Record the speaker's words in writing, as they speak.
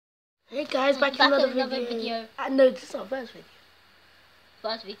Hey guys, back in another video. No, this is our first video.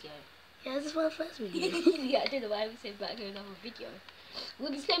 First video? Yeah, this is our first video. Yeah, I don't know why we said back in another video.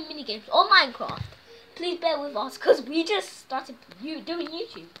 We'll be playing mini games on Minecraft. Please bear with us because we just started doing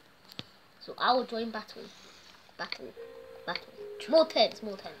YouTube. So I will join battle. More tens.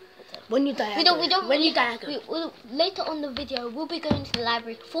 When you die, later on the video, we'll be going to the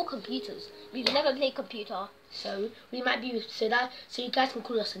library for computers. We've never played computer, so we might be so you guys can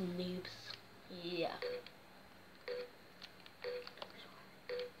call us noobs. Yeah.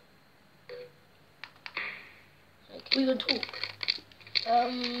 Okay. We can talk.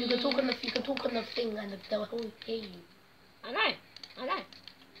 You can talk on the thing, and they'll hear you. I know.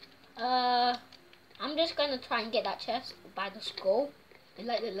 I'm just gonna try and get that chest by the skull. I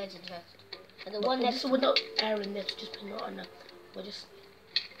like the legend chest. And the one next. We're not airing this. Just put it on the. We're just.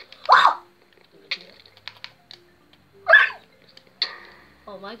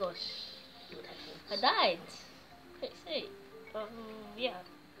 Oh my gosh! I died. Let's yeah.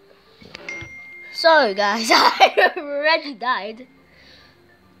 So guys, I already died.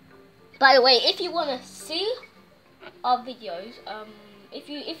 By the way, if you wanna see our videos, if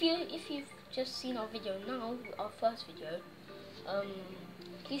you've just seen our video now, our first video,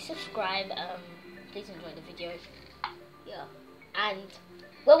 please subscribe. Please enjoy the video. Yeah, and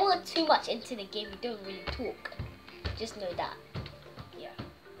when we're too much into the game, we don't really talk. Just know that. Yeah.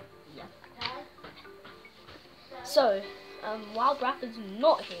 So, while Bradford's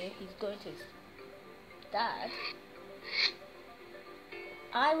not here, he's going to his dad.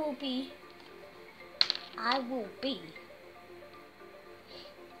 I will be. I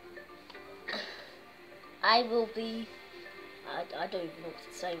don't even know what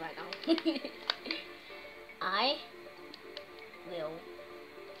to say right now. I will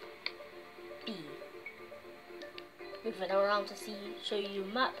be moving around to show you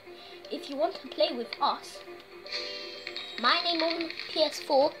the map. If you want to play with us, my name on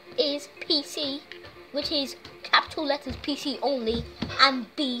PS4 is PC, which is capital letters PC only, and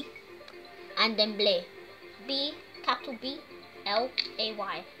B, and then Blay. B, capital B,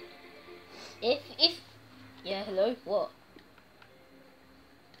 L-A-Y. Yeah, hello, what?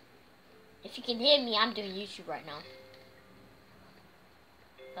 If you can hear me, I'm doing YouTube right now.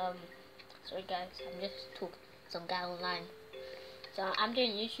 Sorry guys, I'm just talking to some guy online. So I'm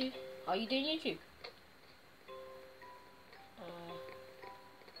doing YouTube. Are you doing YouTube?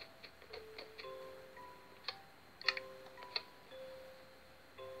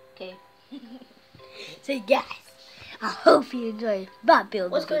 Okay. So guys, I hope you enjoyed that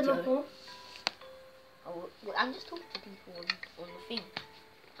build. What's going on, Paul? Oh, I'm just talking to people on the thing.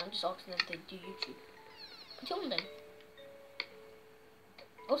 I'm just asking them if they do YouTube. Put on them.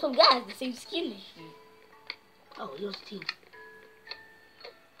 Oh, some guy has the same skin as you. Oh, yours team.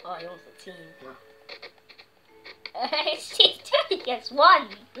 Oh, yours the team. It's 2 against 1,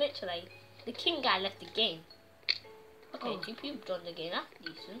 literally. The king guy left the game. Okay, 2 people joined the game. That's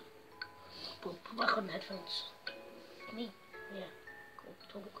decent. Put back on the headphones. Me? Yeah.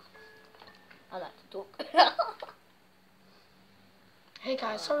 Go talk. I like to talk. Hey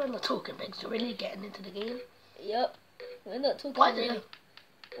guys, sorry I'm not talking, but you're really getting into the game. Yep. We're not talking. Why did they?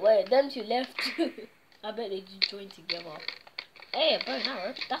 Wait, them two left. I bet they just joined together. Hey, a bow and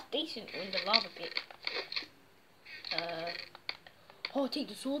arrow. That's decent in the lava pit. Oh, take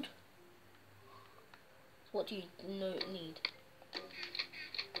the sword. What do you need?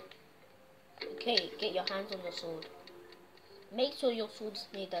 Okay, get your hands on the sword. Make sure your sword's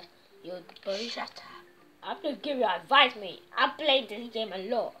near your bow. Shut up. I'm just giving you advice, mate. I played this game a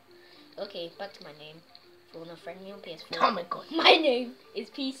lot. Okay, back to my name. If you want to friend me on PS4. Oh my god. My name is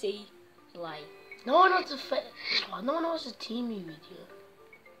PC Bly. No one wants to No one wants to team you with you.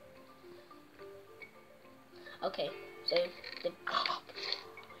 Okay,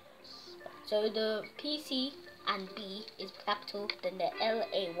 so the PC and B is capital, then the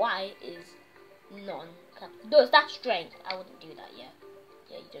L-A-Y is non-capital. No, that's strength. I wouldn't do that, yeah.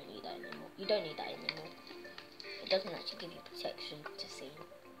 Yeah, you don't need that anymore. It doesn't actually give you protection, just saying.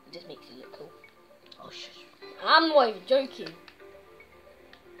 It just makes you look cool. Oh, shush. I'm not even joking.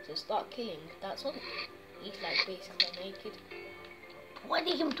 So start killing. That's all. He's like basically naked. Why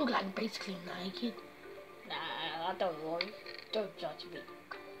did him talk like basically naked? Nah, I don't know. Don't judge me.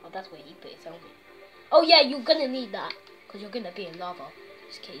 Oh, that's where he put his helmet. Oh yeah, you're gonna need that. Because you're gonna be in lava.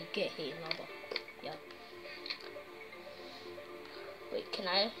 Just get hit in lava. Yeah. Wait, can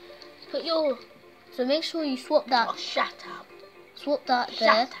I put your... So make sure you swap that. Oh, shut up. Swap that Shut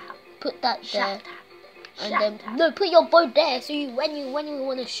there. Up. Put that Shut there. Up. And Shut then up. no, put your bow there. So when you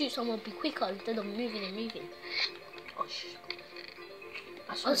want to shoot someone, be quicker instead of moving and moving. Oh, shh.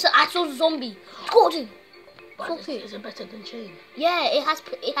 I I saw the zombie. Gordon. But is it better than chain? Yeah, it has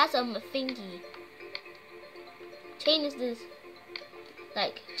a thingy. Chain is this.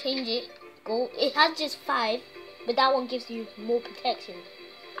 Like change it. Go. It has just 5, but that one gives you more protection.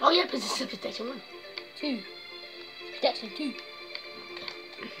 Oh yeah, because it's a protection 1. 2. Protection 2.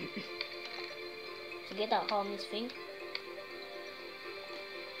 To get that harmless thing.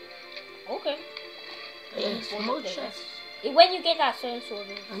 Okay. Yeah, small chest. When you get that certain sword,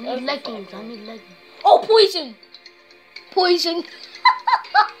 I need leggings. Oh, poison! Poison!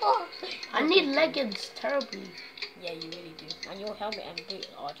 I need leggings terribly. Yeah, you really do. And your helmet and boots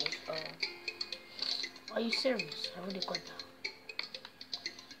are just. Are you serious? I already got that.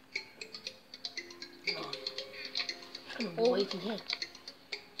 No. I'm gonna be waiting here.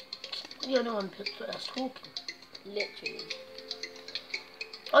 You're the only one that's talking. Literally.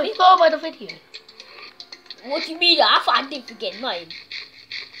 Oh, you thought about the video? What do you mean? I thought I didn't forget mine.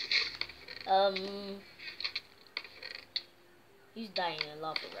 He's dying in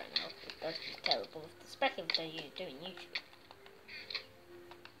lava right now. That's just terrible. Especially when you're doing YouTube.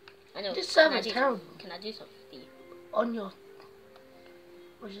 I know. This server is terrible. Can I do something for you? On your...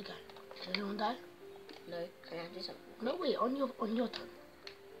 Where's the guy? Did anyone die? No. Can I do something? No, wait. On your turn.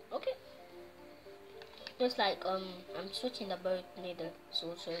 Okay. Just like I'm switching the bow near the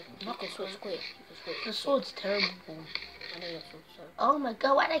sword, so you can switch quick. The sword's terrible. I know your sword, so. Oh my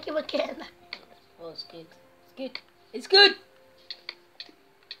god, why'd I give a cat? Oh, it's good. It's good. It's good!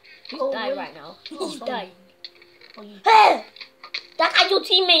 He's Oh, dying wait. right now. Oh, He's sorry. dying. Oh, you... Hey! That guy's your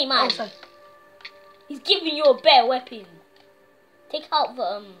teammate, man! Oh, sorry. He's giving you a better weapon. Take out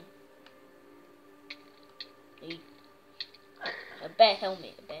the, a better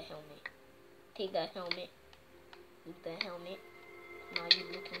helmet. Take that helmet. Look that helmet. Now you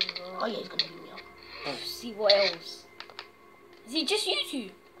looking good. Oh yeah, he's gonna beat me up. See what else? Is it just you two?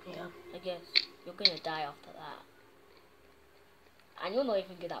 Yeah. I guess. You're gonna die after that. And you're not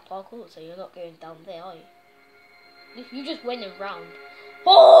even good at parkour, so you're not going down there, are you? You just went around.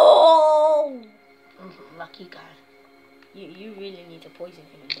 Oh! Lucky guy. You really need to poison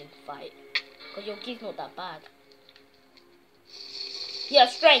him and then fight. Because your kid's not that bad. Yeah,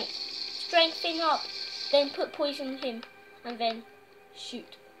 strength. Strength thing up. Then put poison on him. And then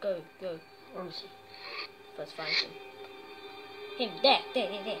shoot. Go. Where is he? First find him. There. Get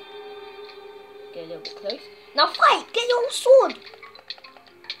a little bit close. Now fight! Get your sword!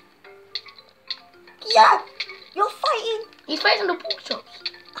 Yeah! You're fighting! He's fighting the pork chops.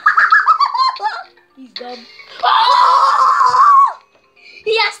 He's dumb.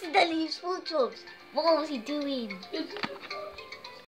 He accidentally used pork chops. What was he doing?